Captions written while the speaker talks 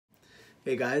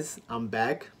Hey guys, I'm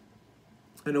back.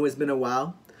 I know it's been a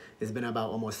while. It's been about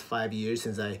almost 5 years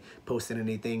since I posted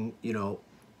anything,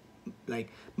 like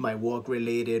my walk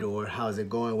related, or how's it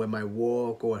going with my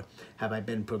walk, or have I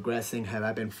been progressing, have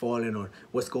I been falling, or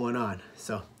what's going on.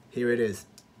 So here it is.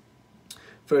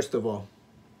 First of all,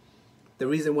 the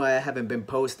reason why I haven't been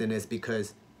posting is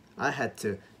because I had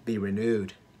to be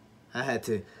renewed. I had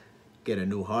to get a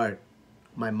new heart.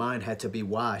 My mind had to be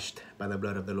washed by the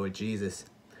blood of the Lord Jesus.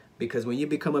 Because when you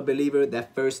become a believer,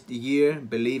 that first year,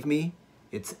 believe me,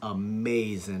 it's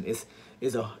amazing.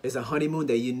 It's a honeymoon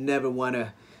that you never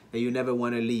wanna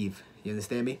leave. You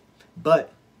understand me?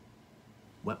 But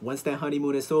once that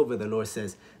honeymoon is over, the Lord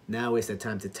says, now is the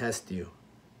time to test you.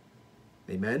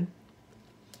 Amen.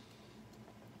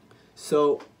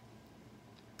 So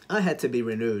I had to be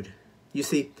renewed. You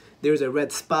see, there's a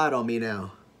red spot on me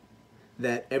now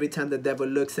that every time the devil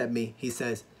looks at me, he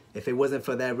says, if it wasn't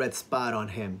for that red spot on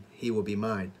him, he will be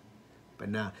mine. But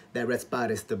now, that red spot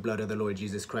is the blood of the Lord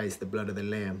Jesus Christ, the blood of the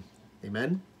Lamb.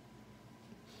 Amen?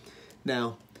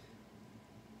 Now,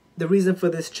 the reason for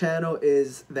this channel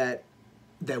is that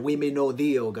we may know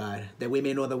thee, O God, that we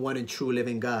may know the one and true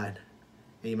living God.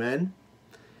 Amen?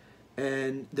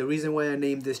 And the reason why I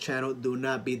named this channel, Do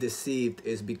Not Be Deceived,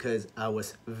 is because I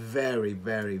was very,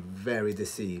 very, very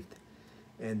deceived.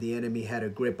 And the enemy had a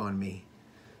grip on me.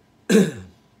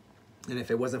 And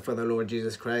if it wasn't for the Lord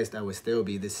Jesus Christ, I would still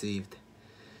be deceived.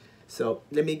 So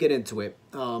let me get into it.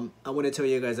 I want to tell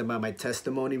you guys about my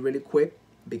testimony really quick,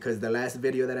 because the last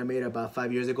video that I made about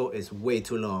 5 years ago is way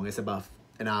too long. It's about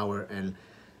an hour and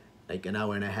like an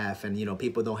hour and a half. And, you know,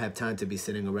 people don't have time to be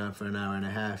sitting around for an hour and a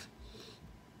half.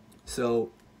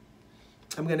 So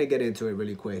I'm going to get into it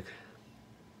really quick.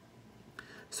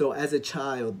 So as a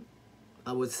child,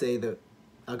 I would say that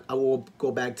I will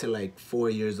go back to like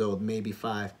 4 years old, maybe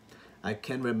 5. I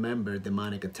can remember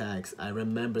demonic attacks. I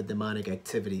remember demonic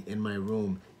activity in my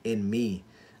room, in me.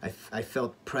 I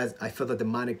felt a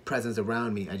demonic presence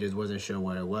around me. I just wasn't sure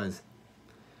what it was.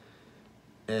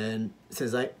 And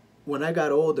when I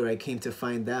got older, I came to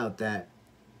find out that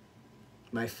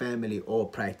my family all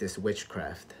practiced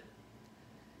witchcraft.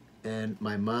 And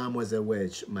my mom was a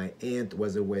witch, my aunt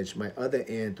was a witch, my other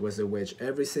aunt was a witch,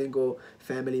 every single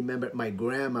family member, my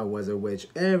grandma was a witch,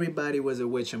 everybody was a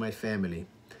witch in my family.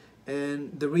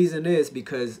 And the reason is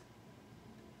because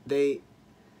they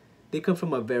come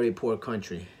from a very poor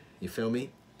country, you feel me?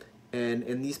 And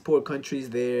in these poor countries,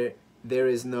 there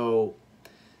is no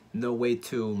way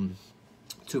to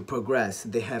progress.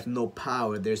 They have no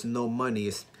power, there's no money,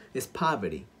 it's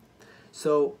poverty.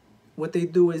 So what they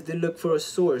do is they look for a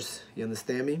source, you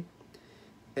understand me?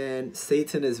 And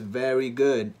Satan is very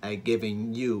good at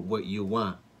giving you what you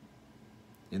want.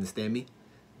 You understand me?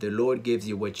 The Lord gives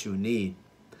you what you need.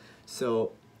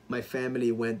 So my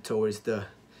family went towards the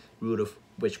root of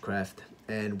witchcraft.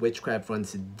 And witchcraft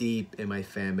runs deep in my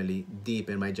family, deep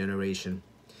in my generation.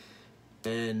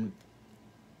 And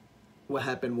what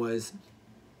happened was,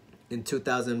 in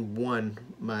 2001,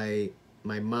 my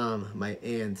mom, my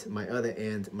aunt, my other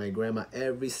aunt, my grandma,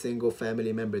 every single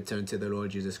family member turned to the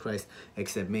Lord Jesus Christ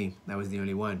except me. I was the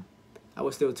only one. I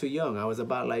was still too young. I was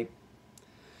about I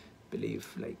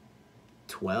believe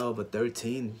 12 or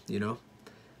 13, you know.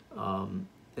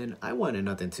 And I wanted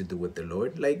nothing to do with the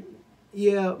Lord. Like,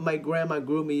 yeah, my grandma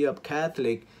grew me up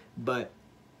Catholic, but,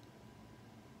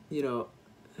 you know,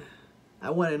 I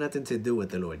wanted nothing to do with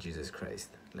the Lord Jesus Christ.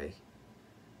 Like,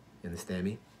 you understand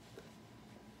me?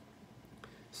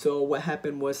 So what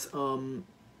happened was,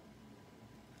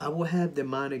 I would have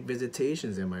demonic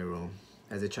visitations in my room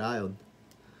as a child.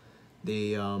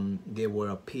 They would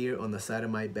appear on the side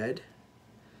of my bed.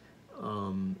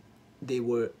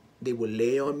 They would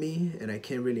lay on me and I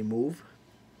can't really move.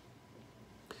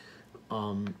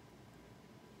 I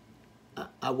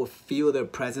would feel their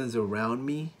presence around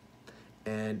me,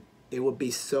 and it would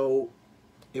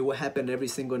happen every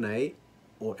single night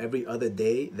or every other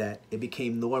day that it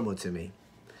became normal to me.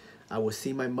 I would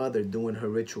see my mother doing her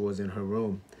rituals in her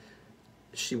room.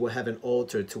 She would have an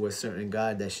altar to a certain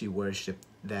God that she worshipped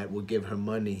that would give her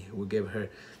money, would give her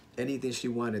anything she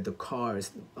wanted, the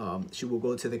cars. She would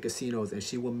go to the casinos and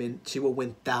she would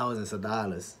win thousands of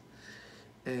dollars.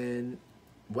 And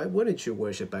why wouldn't you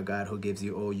worship a God who gives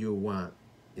you all you want?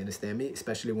 You understand me?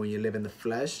 Especially when you live in the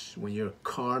flesh, when you're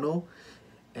carnal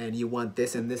and you want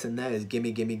this and this and that is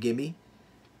gimme, gimme, gimme.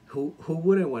 Who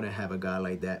wouldn't want to have a God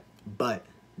like that? But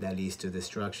that leads to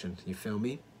destruction. You feel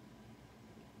me?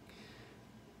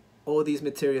 All these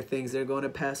material things, they're going to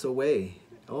pass away.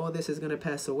 All this is going to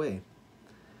pass away.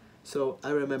 So I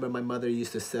remember my mother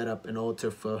used to set up an altar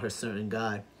for her certain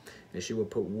God. and she would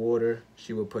put water,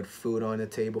 she would put food on the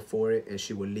table for it, and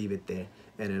she would leave it there.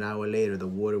 And an hour later, the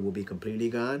water will be completely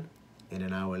gone, and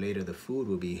an hour later, the food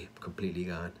will be completely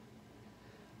gone.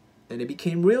 And it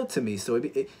became real to me, so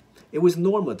it was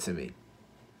normal to me.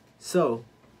 So,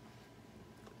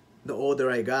 the older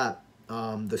I got,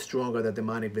 the stronger the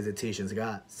demonic visitations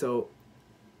got. So,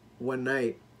 one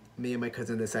night, me and my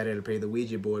cousin decided to play the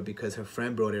Ouija board because her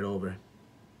friend brought it over.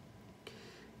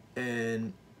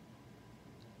 And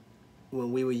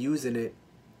when we were using it,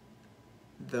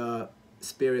 the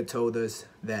spirit told us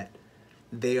that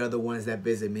they are the ones that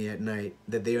visit me at night,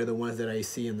 that they are the ones that I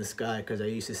see in the sky, because I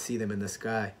used to see them in the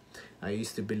sky. I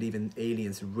used to believe in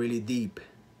aliens really deep,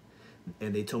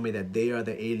 and they told me that they are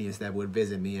the aliens that would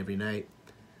visit me every night.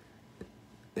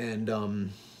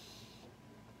 And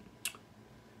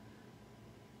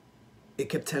it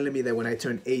kept telling me that when I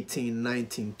turned 18,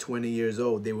 19, 20 years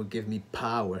old, they would give me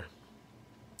power.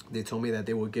 They told me that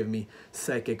they would give me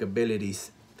psychic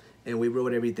abilities. And we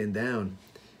wrote everything down.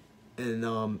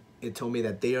 And it told me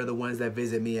that they are the ones that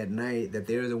visit me at night, that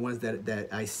they're the ones that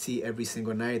I see every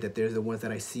single night, that they're the ones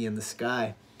that I see in the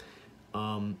sky.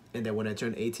 And that when I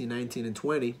turn 18, 19, and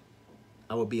 20,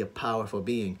 I will be a powerful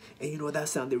being. And you know, that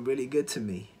sounded really good to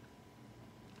me.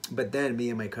 But then me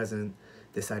and my cousin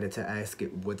decided to ask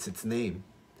it, what's its name?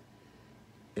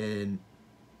 And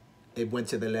it went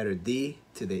to the letter D,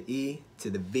 to the E, to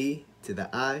the V, to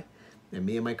the I. And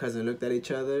me and my cousin looked at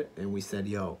each other and we said,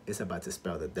 yo, it's about to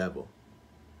spell the devil.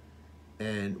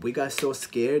 And we got so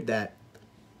scared that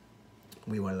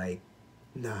we were like,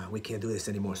 nah, we can't do this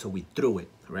anymore. So we threw it,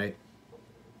 right?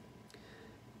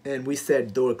 And we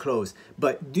said, door closed.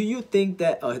 But do you think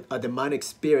that a demonic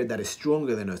spirit that is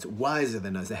stronger than us, wiser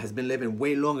than us, that has been living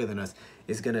way longer than us,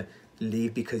 is going to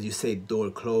leave because you say door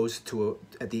closed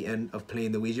at the end of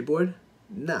playing the Ouija board?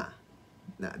 Nah.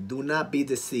 Nah. Do not be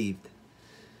deceived.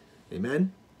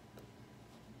 Amen?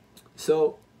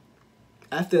 So,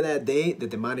 after that day, the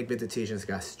demonic visitations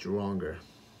got stronger.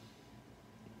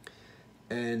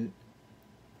 And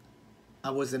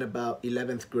I was in about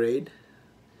 11th grade.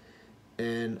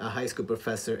 And a high school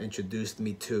professor introduced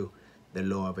me to the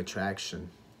law of attraction.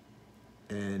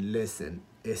 And listen,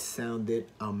 it sounded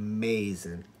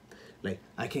amazing. Like,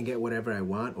 I can get whatever I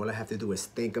want. All I have to do is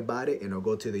think about it, and I'll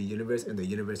go to the universe, and the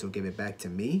universe will give it back to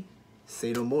me.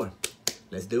 Say no more.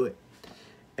 Let's do it.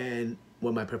 And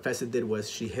what my professor did was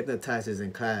she hypnotized us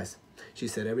in class. She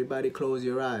said, everybody close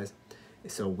your eyes.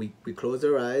 So we closed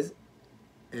our eyes.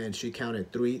 And she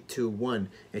counted 3, 2, 1.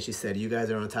 And she said, you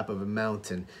guys are on top of a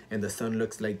mountain. And the sun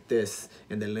looks like this.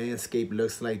 And the landscape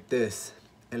looks like this.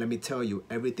 And let me tell you,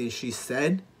 everything she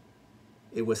said,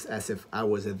 it was as if I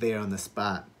was there on the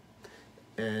spot.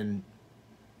 And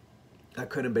I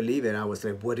couldn't believe it. I was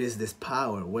like, what is this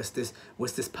power? What's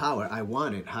this power? I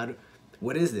want it.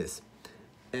 What is this?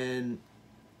 And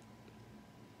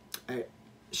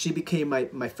she became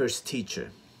my first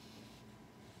teacher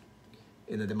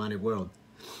in the demonic world.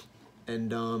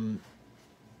 And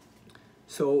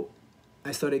so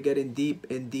I started getting deep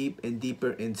and deep and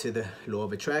deeper into the law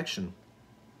of attraction.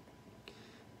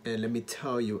 And let me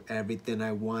tell you, everything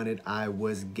I wanted, I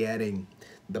was getting.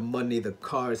 The money, the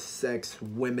cars, sex,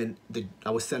 women.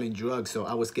 I was selling drugs, so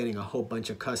I was getting a whole bunch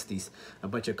of customers,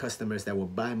 that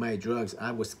would buy my drugs.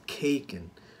 I was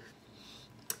caking.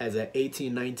 As an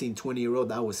 18, 19,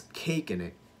 20-year-old, I was caking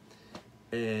it.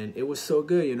 And it was so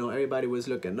good, you know, everybody was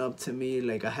looking up to me.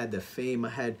 Like, I had the fame, I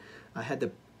had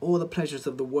all the pleasures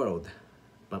of the world,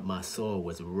 but my soul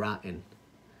was rotten.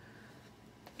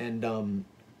 And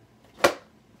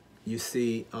you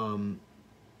see,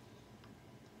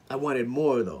 I wanted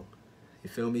more though, you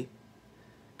feel me?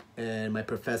 And my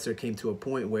professor came to a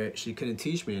point where she couldn't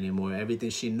teach me anymore. Everything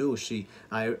she knew,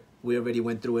 we already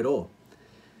went through it all.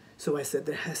 So I said,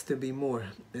 there has to be more.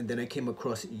 And then I came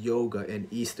across yoga and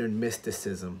Eastern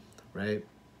mysticism, right?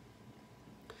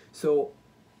 So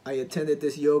I attended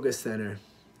this yoga center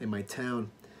in my town.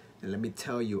 And let me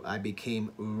tell you, I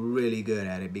became really good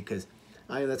at it because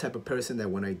I am the type of person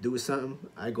that when I do something,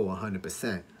 I go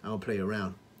 100%. I don't play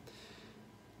around.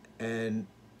 And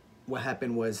what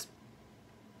happened was,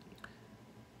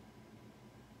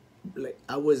 like,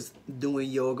 I was doing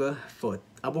yoga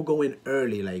I would go in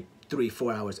early, like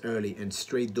 3-4 hours early, and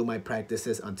straight do my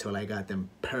practices until I got them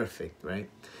perfect, right?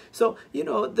 So, you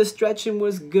know, the stretching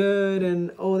was good and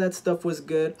all that stuff was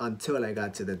good until I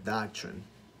got to the doctrine.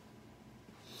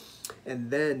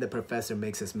 And then the professor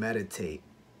makes us meditate.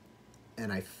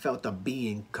 And I felt a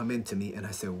being come into me and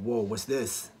I said, whoa, what's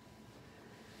this?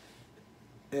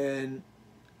 And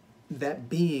that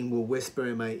being will whisper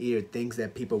in my ear things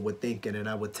that people were thinking, and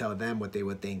I would tell them what they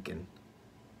were thinking.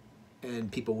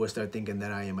 and people will start thinking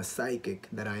that I am a psychic,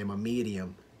 that I am a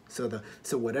medium.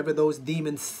 So whatever those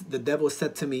demons, the devil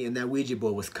said to me in that Ouija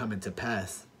board was coming to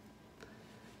pass.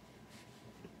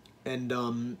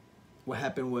 And what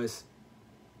happened was,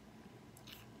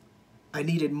 I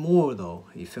needed more though,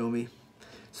 you feel me?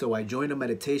 So I joined a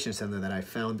meditation center that I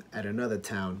found at another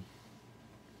town.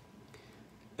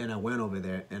 And I went over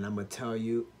there, and I'm gonna tell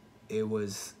you, it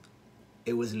was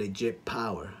legit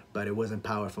power, but it wasn't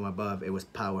power from above, it was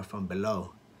power from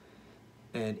below.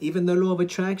 And even the law of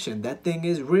attraction, that thing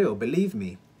is real, believe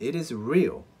me. It is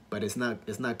real, but it's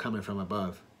not coming from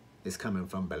above. It's coming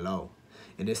from below.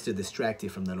 And it's to distract you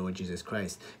from the Lord Jesus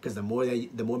Christ. Because the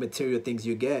more material things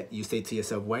you get, you say to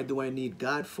yourself, why do I need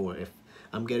God for if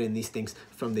I'm getting these things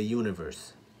from the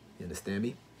universe? You understand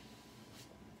me?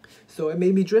 So it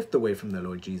made me drift away from the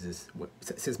Lord Jesus.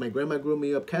 Since my grandma grew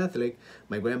me up Catholic,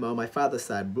 my grandma on my father's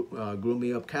side grew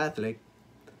me up Catholic,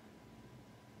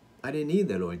 I didn't need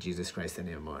the Lord Jesus Christ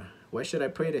anymore. Why should I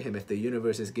pray to him if the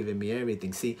universe is giving me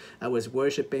everything? See, I was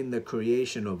worshiping the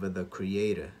creation over the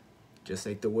creator, just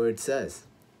like the word says.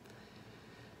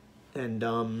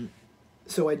 And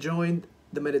so I joined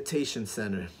the meditation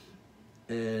center,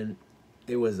 and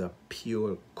it was a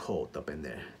pure cult up in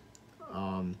there.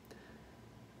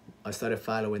 I started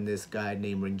following this guy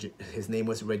named, his name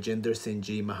was Rajinder Singh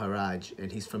Ji Maharaj,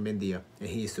 and he's from India, and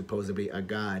he's supposedly a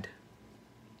god.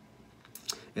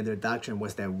 And their doctrine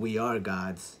was that we are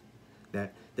gods,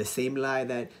 that the same lie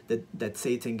that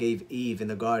Satan gave Eve in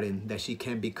the garden, that she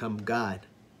can become God.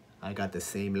 I got the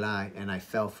same lie, and I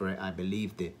fell for it. I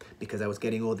believed it because I was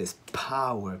getting all this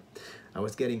power. I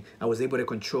was able to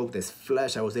control this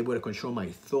flesh. I was able to control my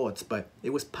thoughts, but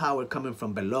it was power coming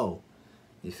from below.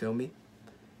 You feel me?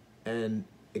 And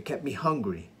it kept me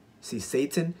hungry. See,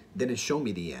 Satan didn't show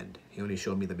me the end. He only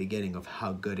showed me the beginning of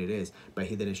how good it is, but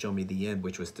he didn't show me the end,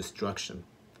 which was destruction.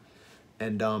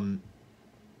 And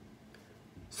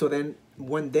so then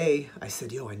one day I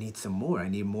said, yo, I need some more. I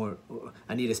need more.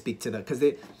 I need to speak to because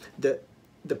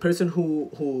the person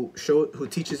who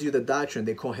teaches you the doctrine,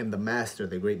 they call him the master,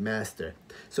 the great master.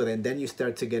 So then you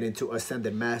start to get into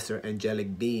ascended master,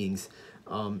 angelic beings.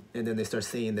 And then they start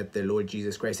saying that the Lord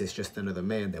Jesus Christ is just another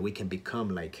man, that we can become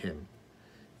like him.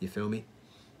 You feel me?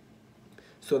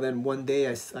 So then one day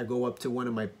I go up to one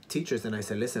of my teachers and I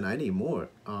said, listen, I need more.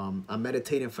 I'm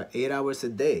meditating for 8 hours a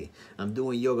day. I'm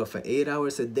doing yoga for 8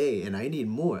 hours a day, and I need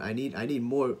more. I need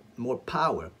more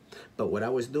power. But what I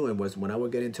was doing was, when I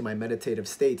would get into my meditative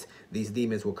states, these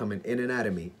demons were coming in and out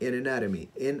of me, in and out of me,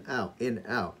 in, out, in,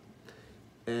 out.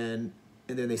 And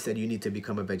then they said, you need to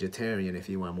become a vegetarian if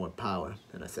you want more power.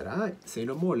 And I said, all right, say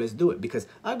no more, let's do it. Because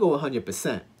I go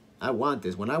 100%. I want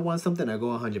this. When I want something, I go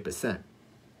 100%.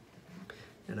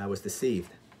 And I was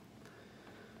deceived.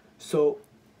 So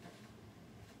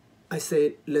I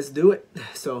said, let's do it.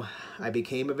 So I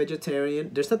became a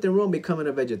vegetarian. There's nothing wrong becoming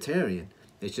a vegetarian.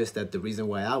 It's just that the reason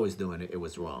why I was doing it, it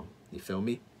was wrong. You feel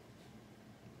me?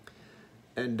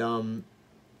 And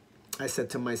I said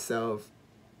to myself,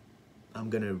 I'm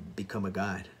going to become a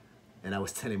god. And I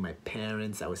was telling my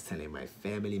parents, I was telling my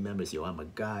family members, yo, I'm a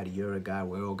god, you're a god,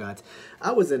 we're all gods.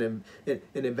 I was an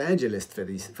evangelist for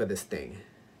this thing.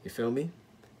 You feel me?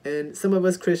 And some of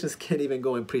us Christians can't even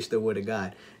go and preach the word of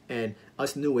God. And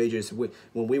us New Agers, when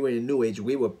we were in New Age,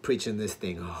 we were preaching this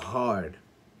thing hard,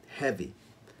 heavy.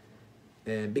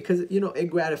 And because, you know,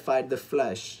 it gratified the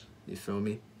flesh. You feel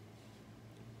me?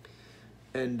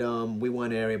 And we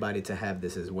wanted everybody to have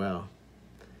this as well.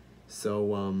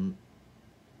 So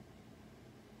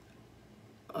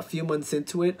a few months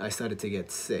into it, I started to get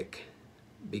sick.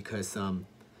 Because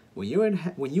when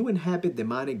you inhabit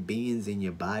demonic beings in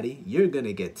your body, you're going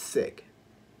to get sick.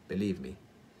 Believe me.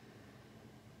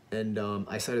 And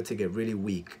I started to get really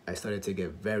weak. I started to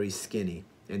get very skinny.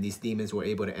 And these demons were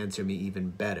able to enter me even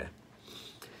better.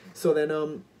 So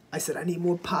then I said, I need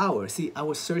more power. See, I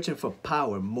was searching for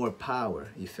power, more power.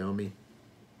 You feel me?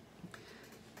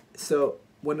 So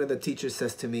one of the teachers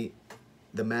says to me,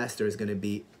 the master is going to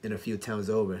be in a few towns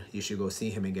over. You should go see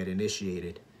him and get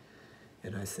initiated.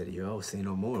 And I said, yo, say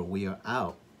no more. We are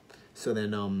out. So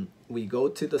then we go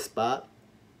to the spot,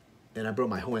 and I brought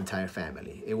my whole entire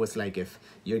family. It was like if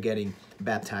you're getting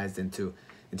baptized into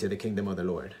the kingdom of the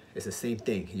Lord. It's the same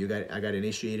thing. I got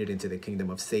initiated into the kingdom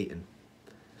of Satan.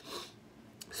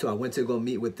 So I went to go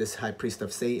meet with this high priest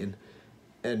of Satan,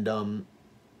 and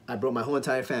I brought my whole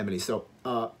entire family. So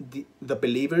the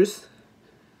believers,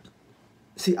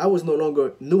 see, I was no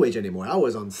longer New Age anymore. I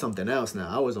was on something else now.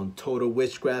 I was on total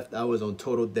witchcraft. I was on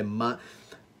total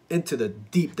into the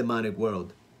deep demonic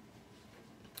world.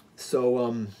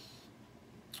 So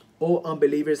all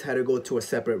unbelievers had to go to a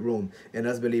separate room, and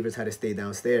us believers had to stay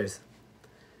downstairs.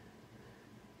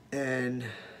 And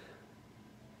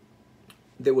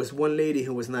there was one lady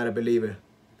who was not a believer,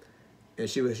 and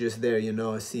she was just there, you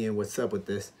know, seeing what's up with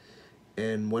this.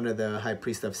 And one of the high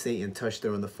priests of Satan touched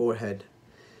her on the forehead.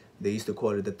 They used to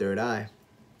call it the third eye.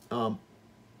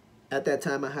 At that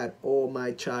time, I had all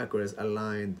my chakras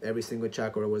aligned. Every single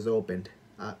chakra was opened.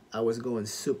 I was going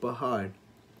super hard.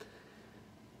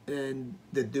 And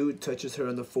the dude touches her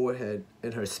on the forehead,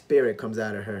 and her spirit comes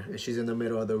out of her, and she's in the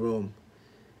middle of the room.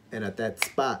 And at that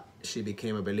spot, she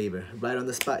became a believer. Right on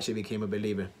the spot, she became a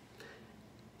believer.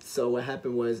 So what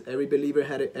happened was every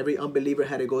unbeliever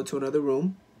had to go to another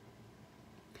room,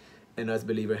 and us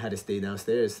believer had to stay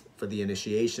downstairs for the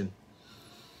initiation.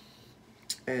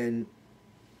 And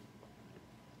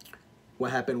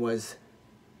what happened was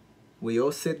we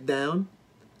all sit down,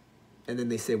 and then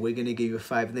they say, we're going to give you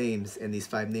 5 names, and these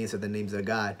 5 names are the names of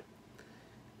God.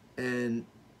 And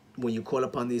when you call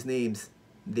upon these names,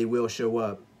 they will show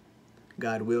up.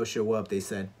 God will show up, they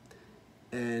said.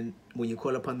 And when you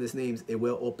call upon these names, it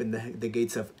will open the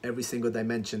gates of every single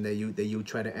dimension that you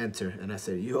try to enter. And I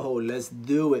said, yo, let's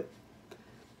do it.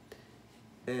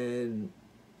 And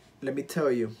let me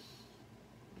tell you,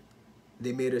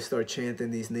 they made us start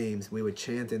chanting these names. We were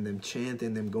chanting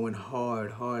them, going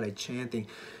hard, like chanting,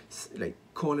 like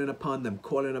calling upon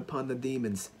the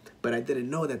demons. But I didn't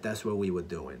know that that's what we were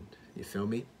doing. You feel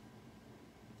me?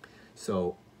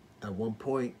 So at one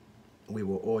point, we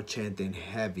were all chanting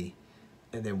heavy.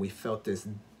 And then we felt this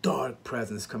dark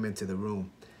presence come into the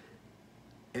room.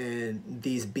 And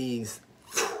these beings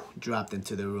dropped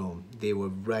into the room. They were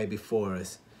right before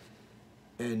us.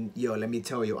 And yo, let me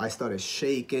tell you, I started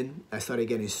shaking. I started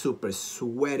getting super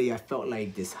sweaty. I felt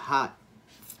like this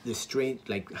strange,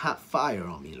 like hot fire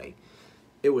on me. Like,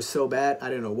 it was so bad. I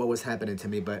didn't know what was happening to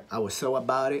me, but I was so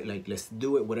about it. Like, let's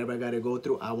do it. Whatever I got to go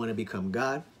through. I want to become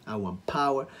God. I want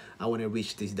power. I want to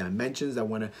reach these dimensions. I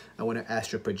want to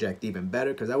astral project even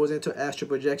better, because I was into astral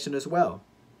projection as well.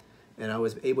 And I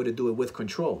was able to do it with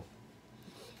control.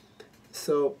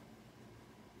 So,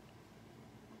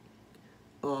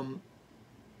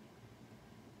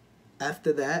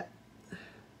 after that,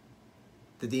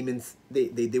 the demons, they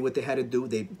did what they had to do.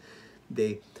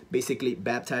 They basically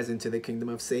baptized into the kingdom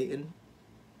of Satan.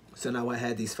 So now I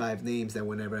had these 5 names that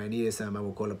whenever I needed some, I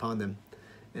would call upon them.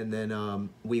 And then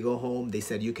we go home. They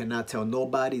said, you cannot tell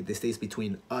nobody. This stays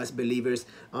between us believers.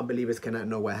 Unbelievers cannot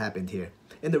know what happened here.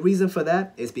 And the reason for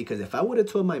that is because if I would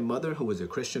have told my mother, who was a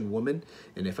Christian woman,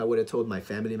 and if I would have told my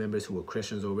family members who were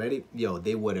Christians already, yo,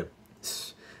 they would have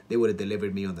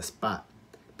delivered me on the spot.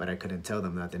 But I couldn't tell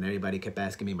them nothing. Everybody kept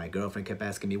asking me. My girlfriend kept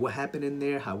asking me, what happened in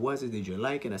there? How was it? Did you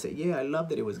like it? I said, yeah, I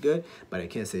loved it. It was good. But I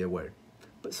can't say a word.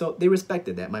 But so they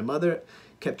respected that. My mother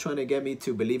kept trying to get me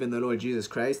to believe in the Lord Jesus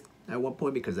Christ at one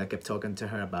point, because I kept talking to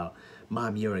her about,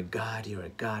 Mom, you're a God. You're a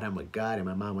God. I'm a God. And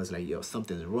my mom was like, yo,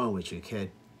 something's wrong with you,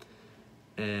 kid.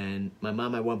 And my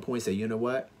mom at one point said, you know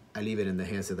what? I leave it in the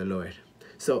hands of the Lord.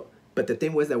 So, but the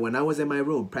thing was that when I was in my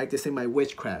room practicing my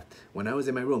witchcraft, when I was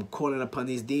in my room calling upon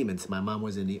these demons, my mom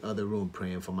was in the other room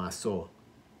praying for my soul.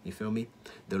 You feel me?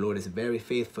 The Lord is very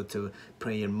faithful to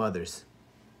praying mothers.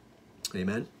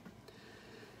 Amen?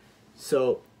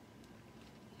 So,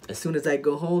 as soon as I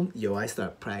go home, yo, I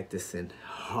start practicing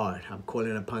hard. I'm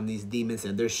calling upon these demons,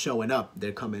 and they're showing up.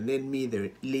 They're coming in me.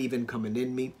 They're leaving, coming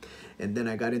in me. And then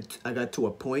I got to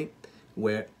a point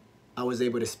where I was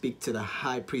able to speak to the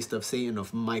high priest of Satan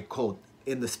of my cult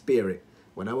in the spirit.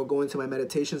 When I would go into my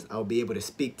meditations, I would be able to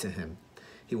speak to him.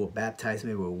 He would baptize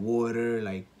me with water.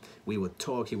 Like, we would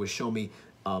talk. He would show me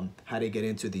how to get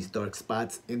into these dark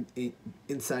spots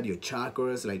inside your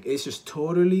chakras. Like, it's just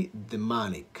totally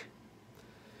demonic.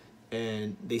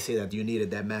 And they say that you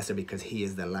needed that master because he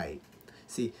is the light.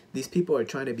 See, these people are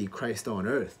trying to be Christ on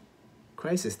earth.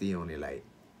 Christ is the only light.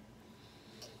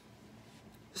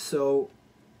 So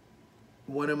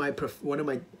one of my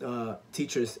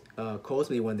teachers calls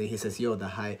me one day. He says, yo,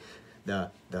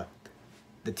 the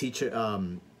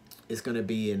teacher is going to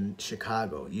be in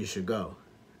Chicago. You should go.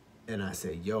 And I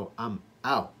said, yo, I'm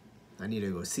out. I need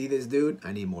to go see this dude.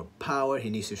 I need more power. He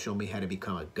needs to show me how to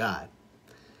become a god.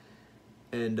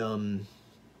 And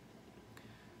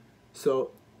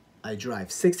so I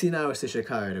drive 16 hours to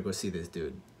Chicago to go see this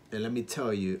dude. And let me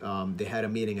tell you, they had a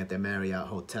meeting at the Marriott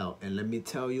Hotel. And let me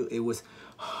tell you, it was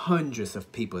hundreds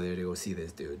of people there to go see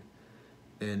this dude.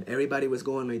 And everybody was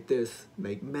going like this,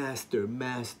 like, master,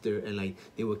 master. And like,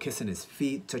 they were kissing his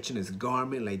feet, touching his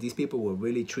garment. Like, these people were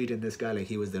really treating this guy like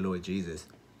he was the Lord Jesus.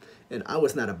 And I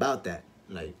was not about that.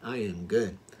 Like, I am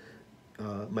good.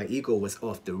 My ego was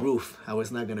off the roof. I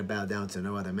was not going to bow down to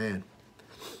no other man.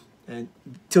 And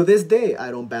till this day, I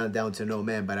don't bow down to no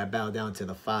man, but I bow down to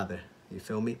the Father. You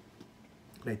feel me?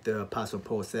 Like the Apostle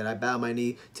Paul said, I bow my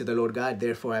knee to the Lord God,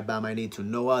 therefore I bow my knee to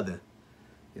no other.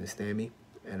 You understand me?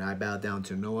 And I bow down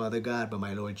to no other God but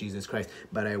my Lord Jesus Christ.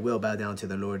 But I will bow down to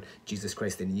the Lord Jesus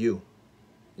Christ in you.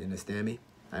 You understand me?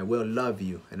 I will love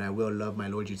you, and I will love my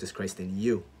Lord Jesus Christ in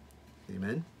you.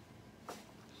 Amen?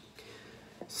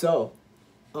 So,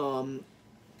 I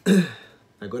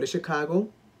go to Chicago.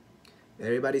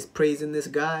 Everybody's praising this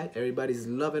guy. Everybody's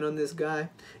loving on this guy.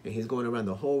 And he's going around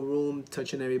the whole room,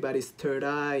 touching everybody's third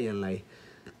eye and like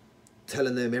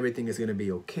telling them everything is going to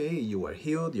be okay. You are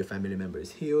healed. Your family member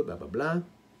is healed, blah, blah, blah.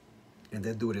 And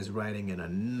that dude is riding in a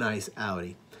nice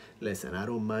Audi. Listen, I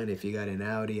don't mind if you got an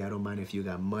Audi. I don't mind if you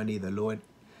got money. The Lord,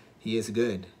 he is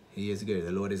good. He is good.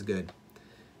 The Lord is good.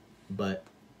 But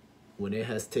when it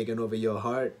has taken over your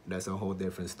heart, that's a whole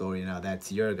different story. Now,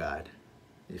 that's your God.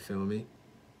 You feel me?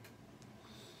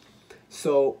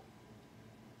 So,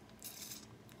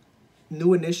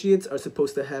 new initiates are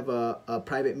supposed to have a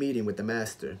private meeting with the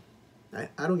master. I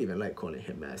don't even like calling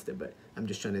him master, but I'm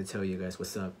just trying to tell you guys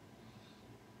what's up.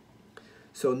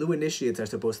 So new initiates are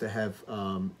supposed to have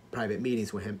private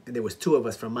meetings with him, and there was 2 of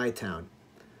us from my town.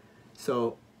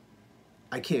 So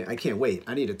I can't wait.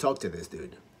 I need to talk to this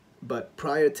dude. But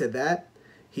prior to that,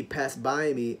 he passed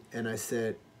by me, and I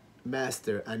said,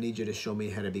 Master, I need you to show me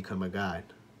how to become a god.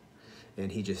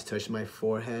 And he just touched my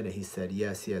forehead, and he said,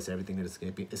 yes, everything is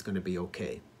going to be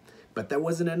okay. But that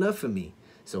wasn't enough for me,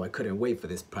 so I couldn't wait for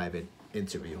this private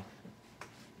interview.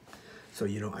 So,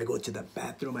 you know, I go to the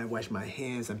bathroom, I wash my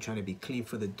hands, I'm trying to be clean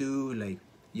for the dude, like,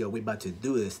 yo, we about to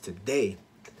do this today.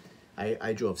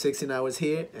 I drove 16 hours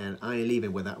here, and I ain't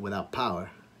leaving without power,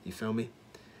 you feel me?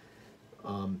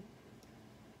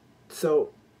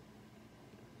 So,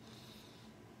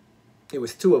 it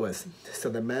was 2 of us. So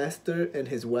the master and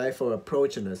his wife are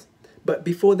approaching us. But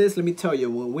before this, let me tell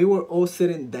you, when we were all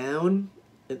sitting down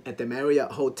at the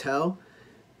Marriott Hotel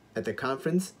at the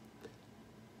conference,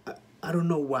 I don't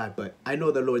know why, but I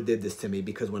know the Lord did this to me,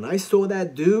 because when I saw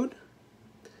that dude,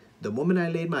 the moment I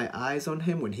laid my eyes on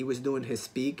him when he was doing his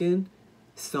speaking,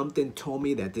 something told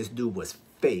me that this dude was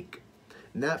fake.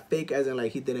 Not fake as in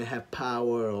like he didn't have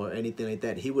power or anything like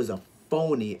that. He was a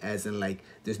phony as in like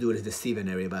this dude is deceiving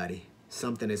everybody.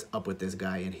 Something is up with this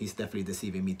guy, and he's definitely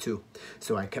deceiving me too.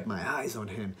 So I kept my eyes on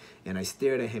him, and I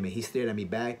stared at him, and he stared at me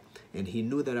back, and he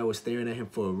knew that I was staring at him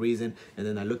for a reason. And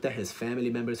then I looked at his family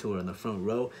members who were on the front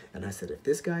row, and I said, if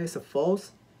this guy is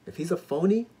if he's a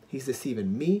phony, he's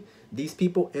deceiving me, these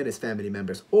people, and his family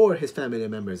members, or his family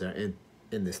members are in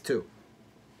this too.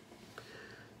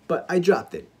 But I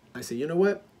dropped it. I said, you know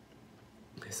what?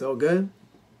 It's all good.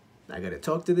 I got to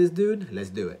talk to this dude. Let's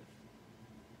do it.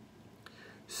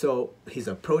 So he's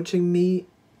approaching me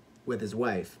with his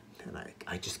wife, and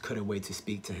I just couldn't wait to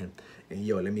speak to him. And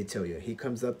yo, let me tell you, he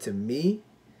comes up to me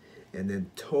and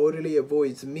then totally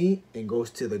avoids me and goes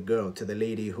to the girl, to the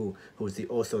lady who's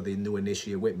also the new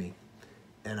initiate with me.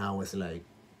 And I was like,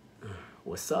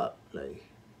 what's up? Like,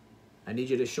 I need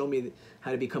you to show me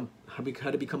how to become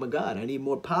a god. I need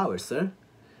more power, sir.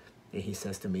 And he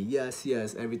says to me, yes,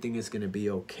 everything is going to be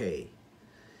okay.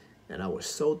 And I was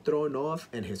so thrown off,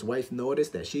 and his wife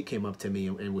noticed that she came up to me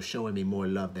and was showing me more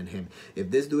love than him.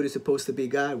 If this dude is supposed to be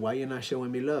God, why you not showing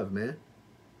me love, man?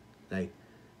 Like,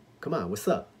 come on, what's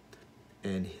up?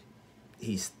 And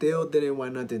he still didn't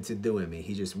want nothing to do with me.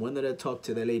 He just wanted to talk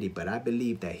to the lady, but I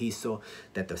believe that he saw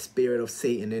that the spirit of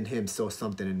Satan in him saw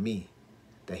something in me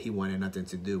that he wanted nothing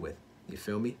to do with. You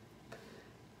feel me?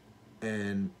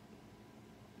 And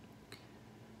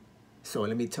so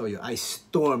let me tell you, I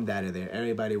stormed out of there.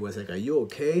 Everybody was like, are you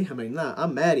okay? I'm like, nah,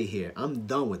 I'm out of here. I'm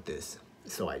done with this.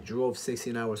 So I drove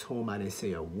 16 hours home. I didn't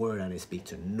say a word. I didn't speak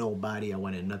to nobody. I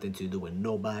wanted nothing to do with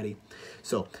nobody.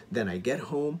 So then I get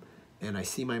home and I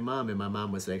see my mom, and my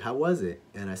mom was like, how was it?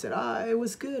 And I said, it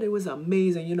was good. It was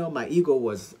amazing. You know, my ego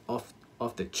was off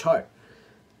the chart.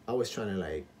 I was trying to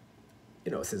like,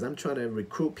 you know, since I'm trying to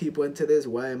recruit people into this,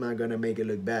 why am I going to make it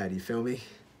look bad? You feel me?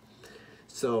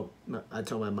 So I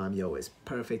told my mom, yo, it's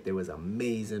perfect. It was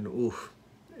amazing. Oof.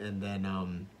 And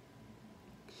then,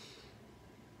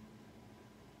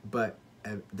 but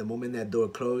at the moment that door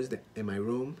closed in my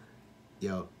room,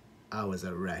 yo, I was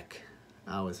a wreck.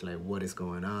 I was like, what is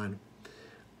going on?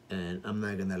 And I'm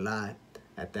not gonna lie,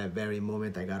 at that very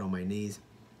moment, I got on my knees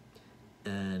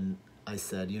and I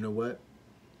said, you know what?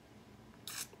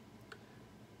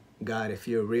 God, if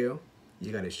you're real,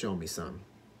 you gotta show me something.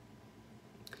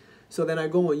 So then I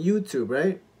go on YouTube,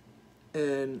 right?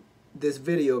 And this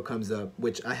video comes up,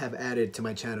 which I have added to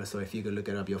my channel, so if you can look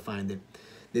it up, you'll find it.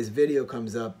 This video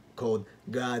comes up called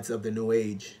Gods of the New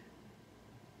Age.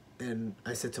 And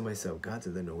I said to myself, Gods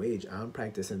of the New Age? I'm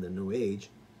practicing the New Age.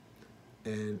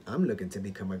 and I'm looking to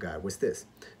become a god. What's this?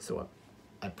 So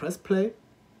I press play,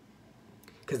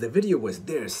 because the video was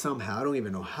there somehow. I don't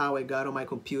even know how it got on my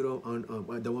computer.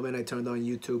 On the moment I turned on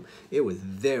YouTube, it was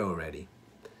there already.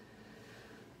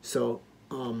 So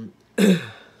I'm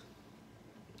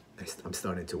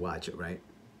starting to watch it, right?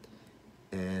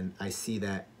 And I see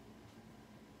that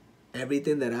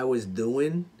everything that I was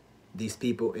doing, these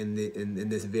people in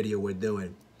this video were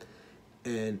doing.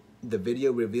 And the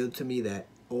video revealed to me that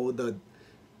all the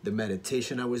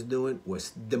meditation I was doing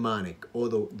was demonic. All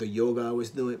the yoga I was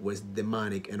doing was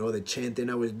demonic, and all the chanting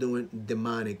I was doing,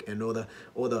 demonic, and all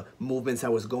the movements I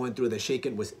was going through, the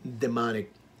shaking, was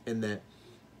demonic. And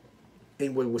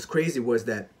what was crazy was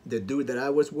that the dude that I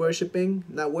was worshiping,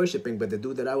 not worshiping, but the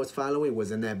dude that I was following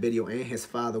was in that video, and his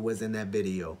father was in that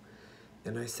video.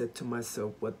 And I said to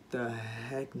myself, what the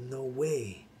heck? No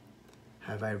way.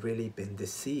 Have I really been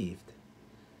deceived?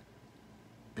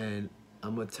 And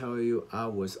I'm going to tell you, I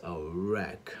was a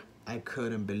wreck. I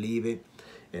couldn't believe it.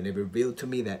 And it revealed to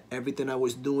me that everything I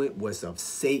was doing was of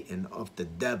Satan, of the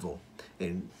devil.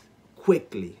 And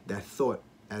quickly, that thought,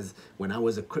 as when I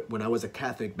was a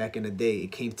Catholic back in the day,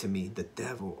 it came to me, the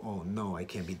devil, oh no, I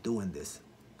can't be doing this.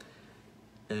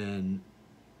 And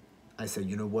I said,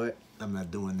 you know what? I'm not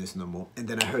doing this no more. And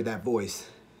then I heard that voice.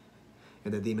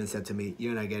 And the demon said to me,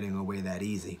 you're not getting away that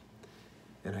easy.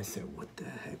 And I said, what the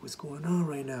heck was going on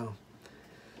right now?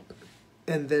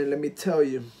 And then let me tell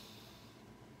you,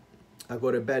 I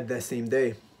go to bed that same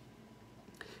day.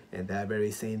 And that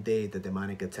very same day, the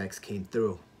demonic attacks came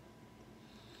through.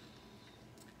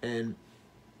 And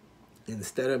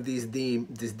instead of these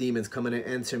demons coming to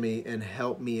enter me and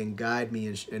help me and guide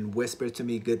me and whisper to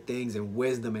me good things and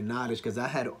wisdom and knowledge, because I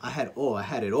had it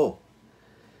all.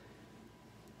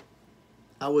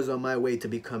 I was on my way to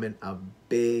becoming a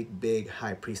big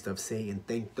high priest of Satan.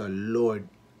 Thank the Lord,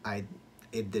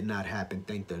 it did not happen.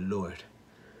 Thank the Lord.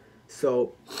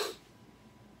 So,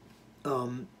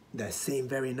 that same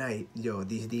very night,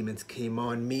 these demons came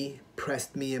on me,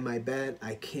 pressed me in my bed.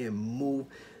 I can't move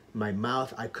my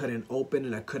mouth. I couldn't open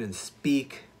and I couldn't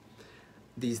speak.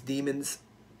 These demons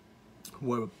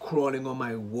were crawling on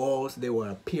my walls. They were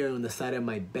appearing on the side of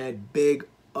my bed. Big,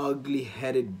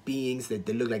 ugly-headed beings that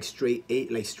they look like straight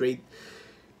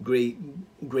gray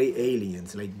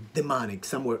aliens, like demonic.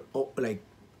 Some were like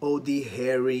OD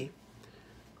hairy.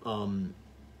 And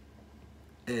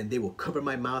they will cover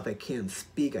my mouth. I can't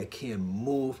speak. I can't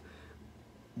move.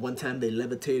 One time they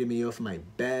levitated me off my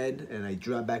bed, and I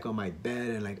dropped back on my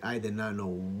bed, and I did not know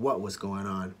what was going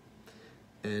on.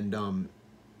 And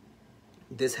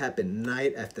this happened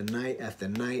night after night after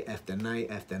night after night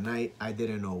after night. I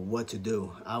didn't know what to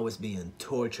do. I was being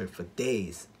tortured for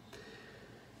days.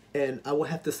 And I would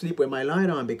have to sleep with my light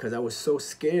on because I was so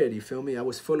scared, you feel me? I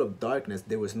was full of darkness.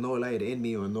 There was no light in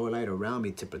me or no light around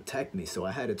me to protect me. So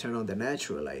I had to turn on the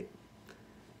natural light.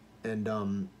 And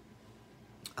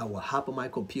I would hop on my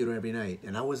computer every night.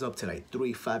 And I was up to like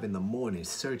 3, 5 in the morning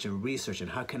searching, researching,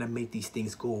 how can I make these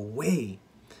things go away?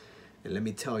 And let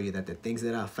me tell you that the things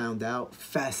that I found out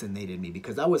fascinated me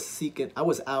because I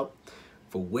was out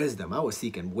for wisdom. I was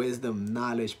seeking wisdom,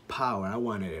 knowledge, power. I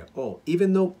wanted it all.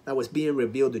 Even though I was being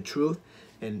revealed the truth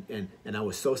and I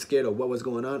was so scared of what was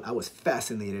going on, I was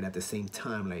fascinated at the same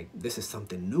time. Like, this is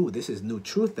something new. This is new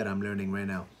truth that I'm learning right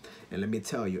now. And let me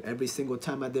tell you, every single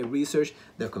time I did research,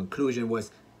 the conclusion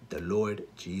was the Lord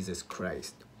Jesus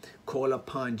Christ. Call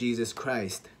upon Jesus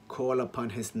Christ. Call upon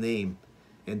his name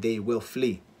and they will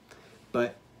flee.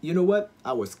 But you know what?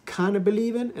 I was kind of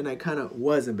believing and I kind of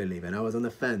wasn't believing. I was on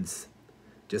the fence.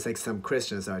 Just like some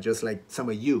Christians are, just like some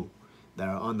of you that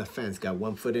are on the fence, got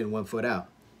one foot in, one foot out.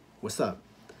 What's up?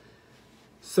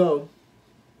 So,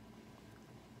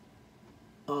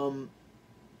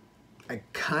 I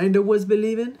kind of was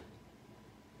believing,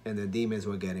 and the demons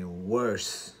were getting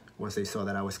worse once they saw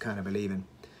that I was kind of believing.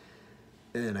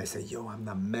 And I said, yo, I'm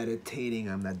not meditating,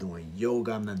 I'm not doing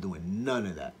yoga, I'm not doing none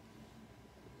of that.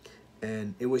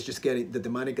 And it was just the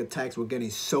demonic attacks were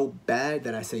getting so bad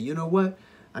that I said, you know what?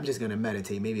 I'm just going to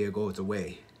meditate. Maybe it goes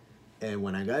away. And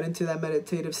when I got into that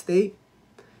meditative state,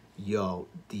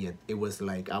 it was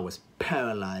like I was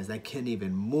paralyzed. I can't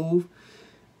even move.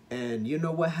 And you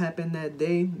know what happened that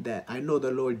day? That I know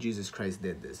the Lord Jesus Christ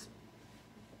did this.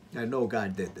 I know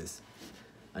God did this.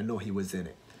 I know he was in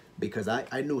it. Because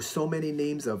I knew so many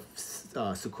names of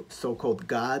so-called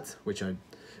gods, which are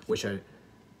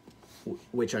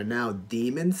now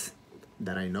demons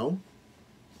that I know.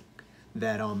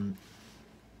 That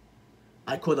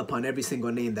I called upon every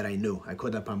single name that I knew. I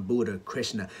called upon Buddha,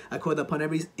 Krishna. I called upon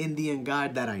every Indian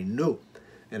god that I knew.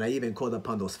 And I even called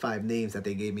upon those 5 names that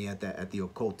they gave me at the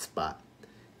occult spot.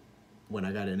 when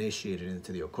I got initiated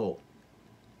into the occult.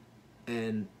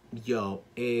 And yo,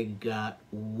 it got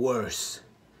worse.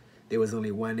 There was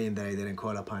only one name that I didn't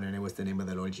call upon, and it was the name of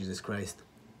the Lord Jesus Christ.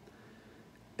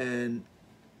 And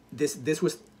this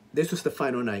was the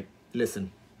final night.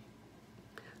 Listen,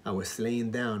 I was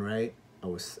laying down, right? I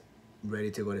was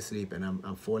ready to go to sleep, and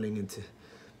I'm falling into,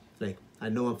 like, I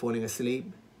know I'm falling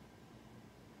asleep,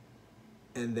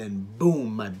 and then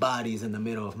boom, my body's in the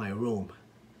middle of my room.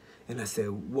 And I said,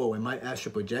 whoa, am I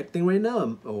astral projecting right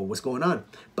now? Or what's going on?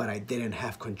 But I didn't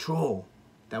have control.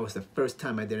 That was the first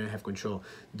time I didn't have control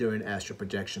during astral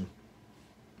projection.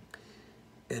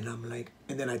 And I'm like,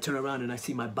 and then I turn around and I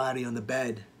see my body on the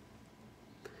bed.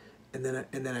 And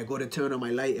then I go to turn on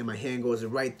my light, and my hand goes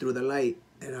right through the light.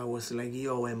 And I was like,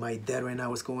 yo, am I dead right now?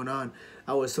 What's going on?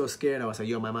 I was so scared. I was like,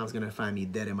 yo, my mom's gonna find me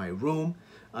dead in my room.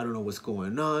 I don't know what's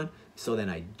going on. So then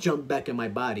I jumped back in my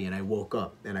body, and I woke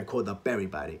up, and I called up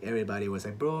everybody. Everybody was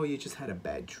like, bro, you just had a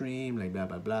bad dream, like blah,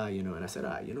 blah, blah, you know. And I said,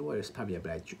 you know what? It's probably a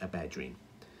bad dream.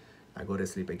 I go to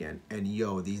sleep again. And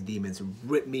yo, these demons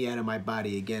rip me out of my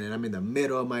body again. And I'm in the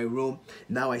middle of my room.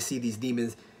 Now I see these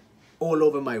demons all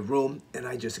over my room. And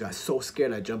I just got so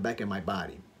scared, I jumped back in my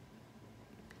body.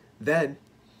 Then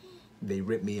they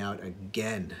ripped me out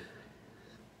again.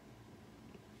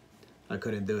 I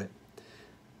couldn't do it.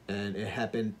 And it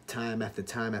happened time after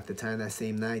time after time that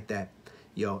same night that,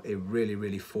 yo, it really,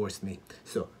 really forced me.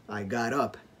 So I got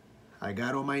up. I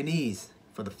got on my knees.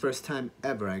 For the first time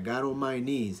ever, I got on my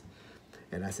knees.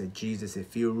 And I said, Jesus,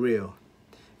 if you're real,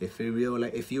 if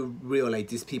you're real like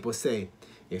these people say,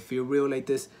 if you're real like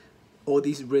this, all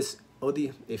these risks,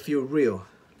 if you're real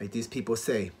like these people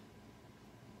say,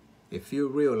 if you're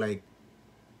real like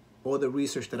all the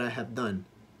research that I have done,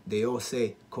 they all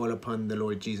say, call upon the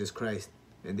Lord Jesus Christ,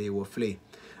 and they will flee.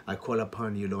 I call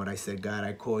upon you, Lord. I said, God,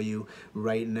 I call you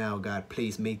right now, God.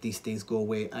 Please make these things go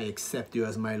away. I accept you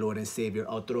as my Lord and Savior.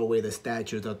 I'll throw away the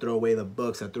statues. I'll throw away the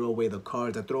books. I'll throw away the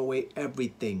cards. I'll throw away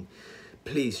everything.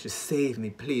 Please, just save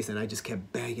me, please. And I just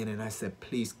kept begging, and I said,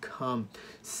 please come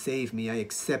save me. I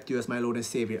accept you as my Lord and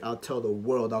Savior. I'll tell the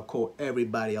world. I'll call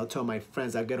everybody. I'll tell my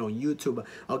friends. I'll get on YouTube.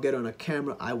 I'll get on a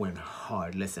camera. I went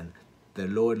hard. Listen, the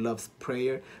Lord loves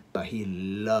prayer, but he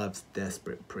loves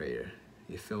desperate prayer.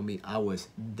 You feel me? I was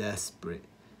desperate.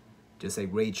 Just like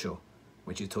Rachel,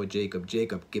 when she told Jacob,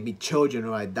 Jacob, give me children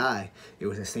or I die. It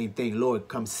was the same thing. Lord,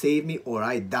 come save me or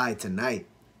I die tonight.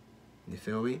 You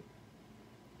feel me?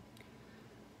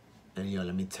 And yo,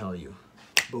 let me tell you.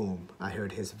 Boom. I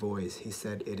heard his voice. He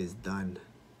said, it is done.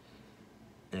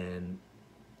 And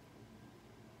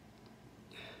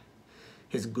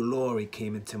his glory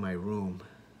came into my room.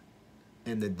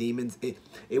 And the demons,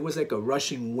 it was like a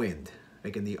rushing wind.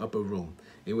 Like in the upper room.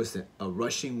 It was a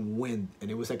rushing wind,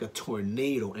 and it was like a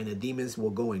tornado, and the demons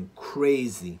were going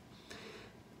crazy.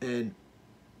 And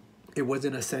it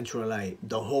wasn't a central light.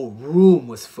 The whole room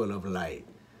was full of light.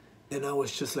 And I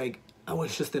was just like, I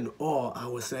was just in awe. I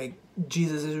was like,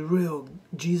 Jesus is real.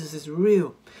 Jesus is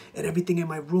real. And everything in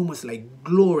my room was like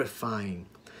glorifying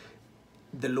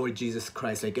the Lord Jesus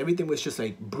Christ. Like everything was just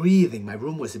like breathing. My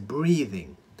room was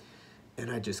breathing.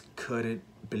 And I just couldn't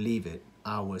believe it.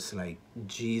 I was like,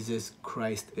 Jesus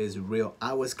Christ is real.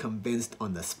 I was convinced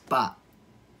on the spot.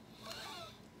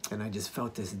 And I just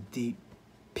felt this deep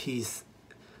peace.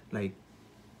 Like,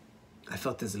 I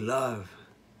felt this love.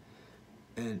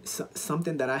 And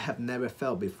something that I have never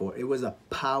felt before. It was a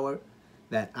power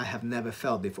that I have never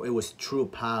felt before. It was true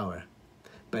power.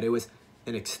 But it was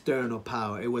an external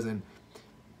power. It wasn't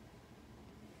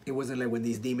like when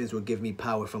these demons would give me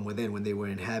power from within when they were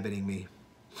inhabiting me.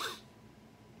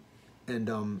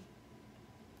 And,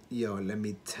 yo, let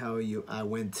me tell you, I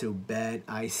went to bed.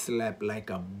 I slept like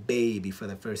a baby for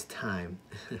the first time.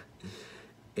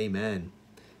 Amen.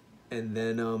 And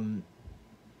then,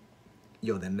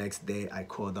 yo, the next day, I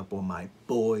called up all my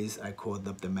boys. I called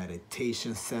up the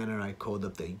meditation center. I called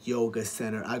up the yoga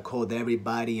center. I called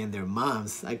everybody and their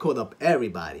moms. I called up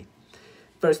everybody.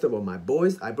 First of all, my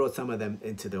boys, I brought some of them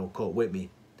into the occult with me.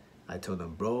 I told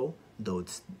them, bro,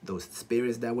 those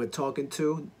spirits that we're talking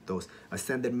to, those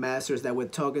ascended masters that we're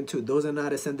talking to, those are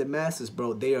not ascended masters,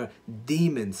 bro. They are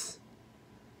demons.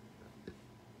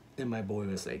 And my boy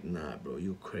was like, nah, bro,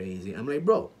 you crazy. I'm like,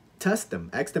 bro, test them.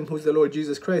 Ask them who's the Lord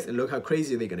Jesus Christ and look how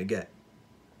crazy they're going to get.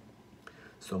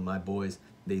 So my boys,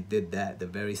 they did that, the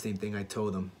very same thing I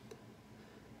told them.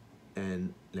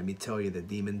 And let me tell you, the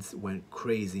demons went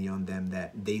crazy on them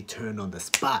that they turned on the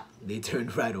spot. They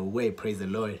turned right away, praise the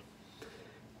Lord.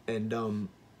 And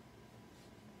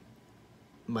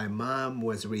my mom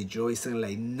was rejoicing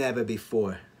like never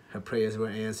before. Her prayers were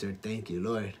answered. Thank you,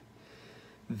 Lord.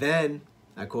 Then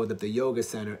I called up the yoga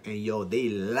center, and yo, they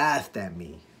laughed at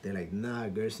me. They're like, nah,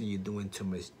 Gerson, you're doing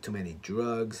too many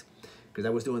drugs. Because I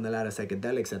was doing a lot of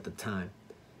psychedelics at the time.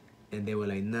 And they were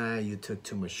like, nah, you took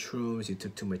too much shrooms, you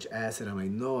took too much acid. I'm like,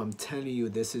 no, I'm telling you,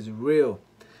 this is real.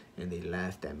 And they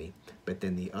laughed at me. But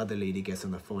then the other lady gets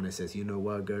on the phone and says, you know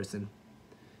what, Gerson?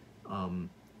 When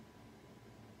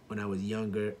I was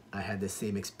younger, I had the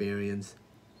same experience.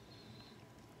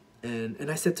 And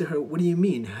I said to her, what do you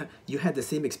mean? You had the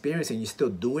same experience and you're still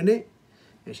doing it?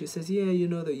 And she says, yeah, you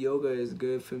know, the yoga is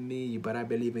good for me, but I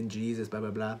believe in Jesus, blah,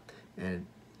 blah, blah. And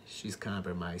she's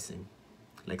compromising,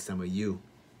 like some of you.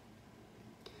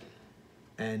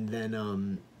 And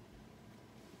then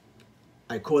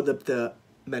I called up the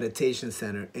meditation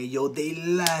center, and yo, they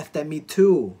laughed at me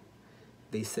too.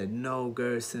 They said, no,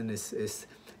 Gerson,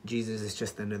 Jesus is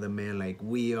just another man like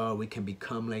we are. We can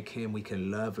become like him. We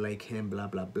can love like him, blah,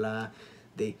 blah, blah.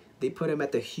 They put him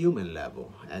at the human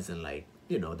level, as in like,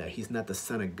 you know, that he's not the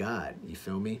son of God. You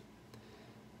feel me?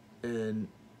 And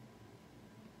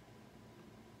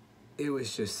it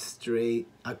was just straight.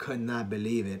 I could not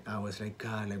believe it. I was like,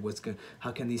 God, like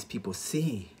how can these people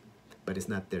see? But it's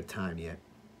not their time yet.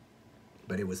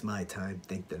 But it was my time,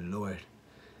 thank the Lord.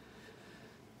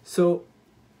 So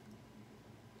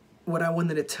what I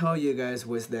wanted to tell you guys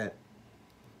was that,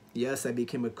 yes, I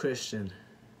became a Christian,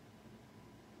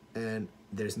 and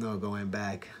there's no going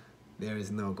back. There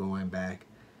is no going back.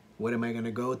 What am I going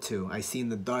to go to? I seen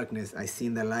the darkness. I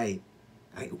seen the light.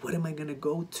 What am I going to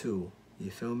go to? You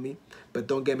feel me? But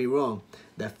don't get me wrong.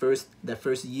 That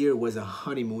first year was a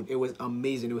honeymoon. It was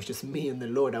amazing. It was just me and the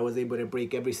Lord. I was able to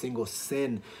break every single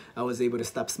sin. I was able to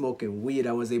stop smoking weed.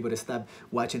 I was able to stop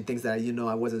watching things that, you know,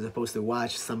 I wasn't supposed to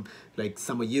watch. Like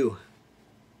some of you.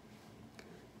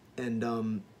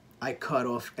 And I cut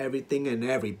off everything and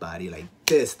everybody like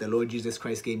this. The Lord Jesus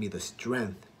Christ gave me the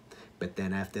strength. But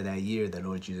then after that year, the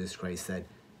Lord Jesus Christ said,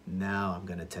 now I'm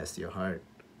going to test your heart.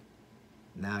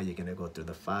 Now you're going to go through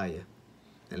the fire.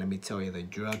 And let me tell you, the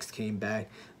drugs came back,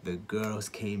 the girls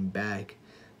came back,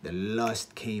 the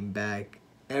lust came back,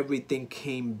 everything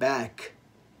came back.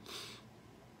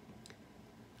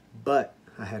 But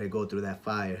I had to go through that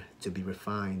fire to be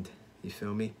refined. You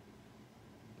feel me?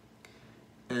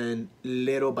 And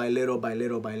little by little by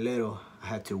little by little, I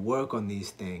had to work on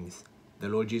these things. The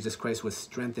Lord Jesus Christ was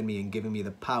strengthening me and giving me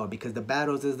the power, because the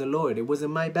battles is the Lord. It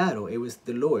wasn't my battle. It was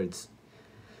the Lord's.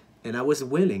 And I was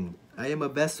willing. I am a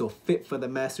vessel fit for the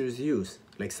master's use,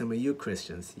 like some of you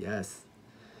Christians, yes.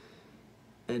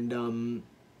 And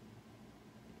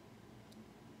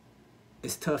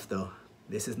it's tough though.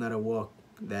 This is not a walk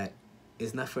that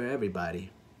is not for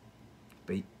everybody.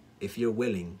 But if you're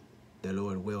willing, the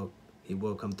Lord will. He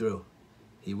will come through.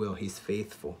 He will. He's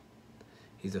faithful.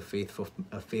 He's a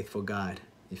faithful God.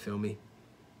 You feel me?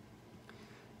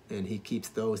 And he keeps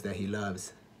those that he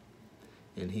loves.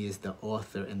 And he is the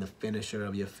author and the finisher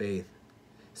of your faith.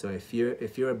 So if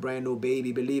you're a brand new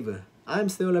baby believer, I'm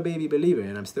still a baby believer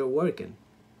and I'm still working.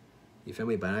 You feel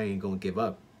me? But I ain't gonna give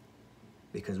up,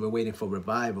 because we're waiting for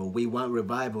revival. We want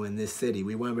revival in this city.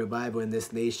 We want revival in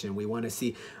this nation. We want to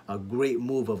see a great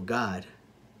move of God.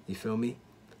 You feel me?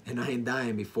 And I ain't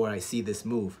dying before I see this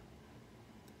move.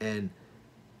 And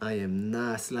I am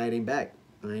not sliding back.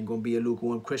 I ain't gonna be a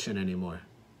lukewarm Christian anymore,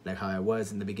 like how I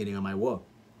was in the beginning of my walk.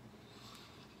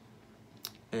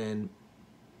 And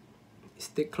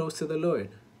stick close to the Lord.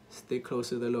 Stick close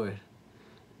to the Lord.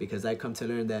 Because I come to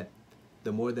learn that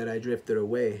the more that I drifted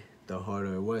away, the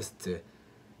harder it was to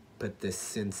put the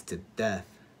sins to death.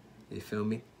 You feel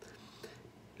me?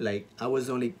 Like I was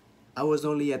only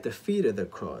at the feet of the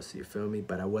cross, you feel me?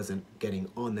 But I wasn't getting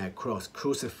on that cross,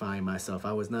 crucifying myself.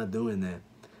 I was not doing that.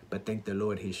 But thank the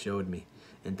Lord he showed me.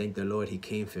 And thank the Lord he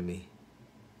came for me.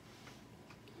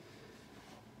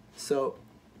 So,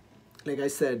 like I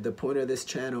said, the point of this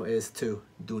channel is to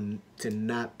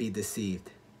not be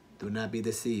deceived. Do not be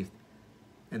deceived.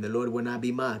 And the Lord will not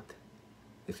be mocked.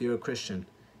 If you're a Christian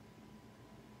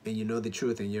and you know the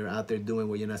truth and you're out there doing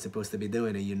what you're not supposed to be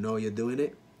doing and you know you're doing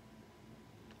it,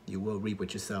 you will reap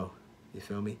what you sow. You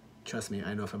feel me? Trust me,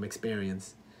 I know from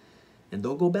experience. And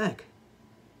don't go back.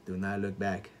 Do not look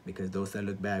back, because those that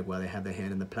look back while they have their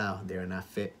hand in the plow, they are not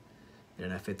fit. They're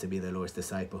not fit to be the Lord's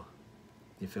disciple.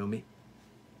 You feel me?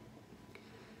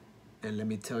 And let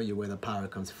me tell you where the power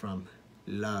comes from.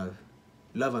 Love.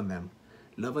 Love on them.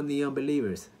 Love on the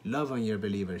unbelievers. Love on your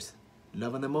believers.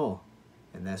 Love on them all.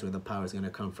 And that's where the power is going to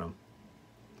come from.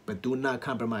 But do not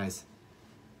compromise.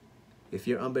 If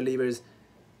you're unbelievers,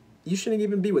 you shouldn't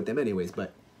even be with them anyways.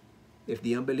 But if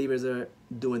the unbelievers are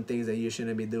doing things that you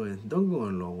shouldn't be doing, don't go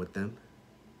along with them.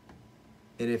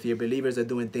 And if your believers are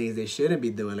doing things they shouldn't be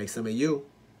doing, like some of you,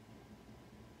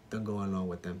 Don't go along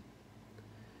with them.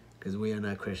 Because we are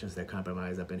not Christians that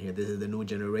compromise up in here. This is the new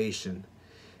generation.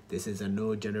 This is a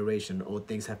new generation. Old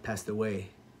things have passed away.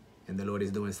 And the Lord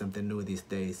is doing something new these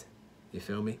days. You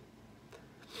feel me?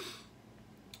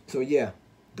 So yeah,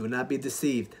 do not be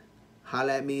deceived.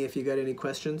 Holla at me if you got any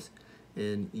questions.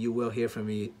 And you will hear from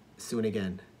me soon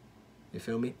again. You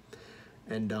feel me?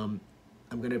 And I'm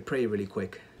going to pray really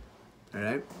quick. All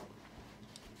right?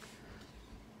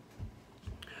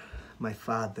 My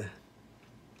Father,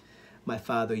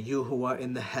 you who are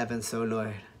in the heavens, O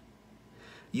Lord,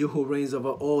 you who reigns over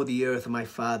all the earth, my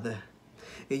Father,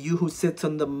 and you who sits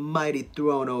on the mighty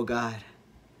throne, O God,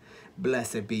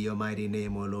 blessed be your mighty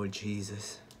name, O Lord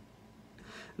Jesus.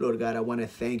 Lord God, I want to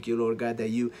thank you, Lord God, that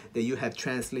you have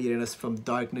translated us from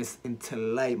darkness into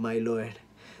light, my Lord.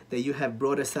 That you have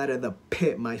brought us out of the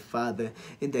pit, my Father,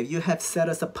 and that you have set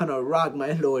us upon a rock,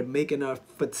 my Lord, making our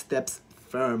footsteps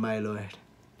firm, my Lord.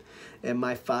 And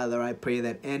my Father, I pray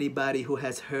that anybody who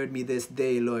has heard me this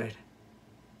day, Lord,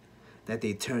 that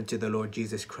they turn to the Lord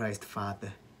Jesus Christ,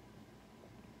 Father.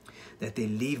 That they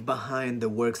leave behind the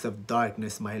works of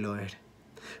darkness, my Lord.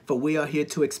 For we are here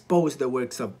to expose the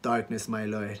works of darkness, my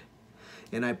Lord.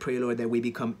 And I pray, Lord, that we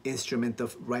become instrument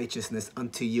of righteousness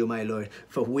unto you, my Lord.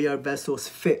 For we are vessels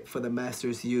fit for the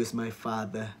Master's use, my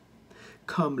Father.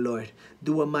 Come, Lord,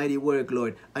 do a mighty work,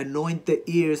 Lord. Anoint the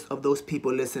ears of those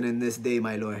people listening this day,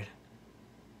 my Lord,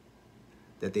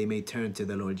 that they may turn to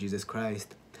the Lord Jesus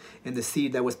Christ. And the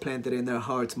seed that was planted in their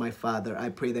hearts, my Father, I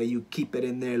pray that you keep it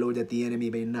in there, Lord, that the enemy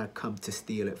may not come to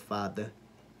steal it, Father.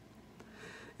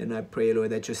 And I pray, Lord,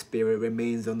 that your spirit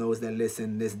remains on those that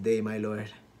listen this day, my Lord.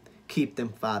 Keep them,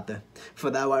 Father. For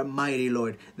thou art mighty,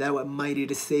 Lord. Thou art mighty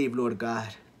to save, Lord God.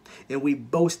 And we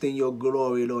boast in your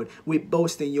glory, Lord. We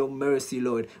boast in your mercy,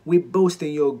 Lord. We boast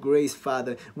in your grace,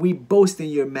 Father. We boast in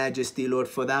your majesty, Lord.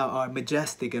 For thou art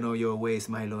majestic in all your ways,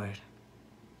 my Lord.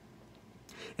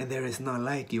 And there is none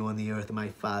like you on the earth, my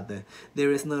Father.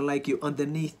 There is none like you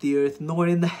underneath the earth, nor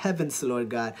in the heavens, Lord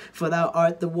God. For thou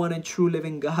art the one and true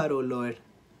living God, O Lord.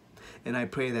 And I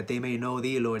pray that they may know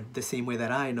thee, Lord, the same way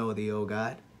that I know thee, O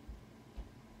God.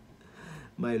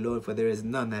 My Lord, for there is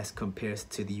none that compares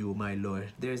to you, my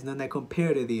Lord. There is none that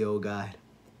compare to thee, O God.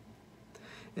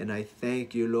 And I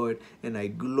thank you, Lord, and I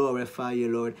glorify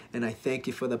you, Lord, and I thank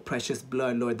you for the precious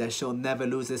blood, Lord, that shall never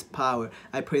lose its power.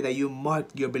 I pray that you mark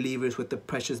your believers with the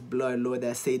precious blood, Lord,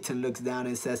 that Satan looks down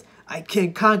and says, I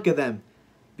can't conquer them,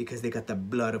 because they got the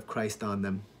blood of Christ on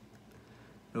them.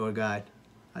 Lord God,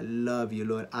 I love you,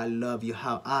 Lord. I love you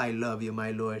how I love you,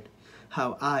 my Lord.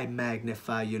 How I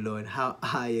magnify you, Lord. How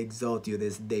I exalt you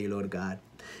this day, Lord God.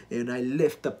 And I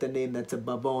lift up the name that's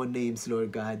above all names,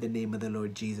 Lord God, the name of the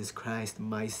Lord Jesus Christ,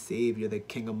 my Savior, the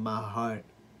King of my heart.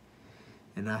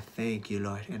 And I thank you,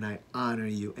 Lord, and I honor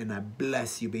you, and I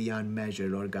bless you beyond measure,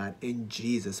 Lord God. In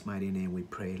Jesus' mighty name we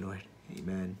pray, Lord.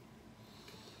 Amen.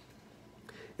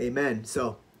 Amen.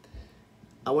 So,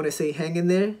 I want to say hang in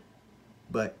there,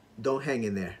 but don't hang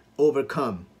in there.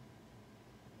 Overcome.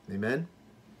 Amen.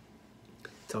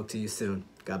 Talk to you soon.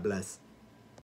 God bless.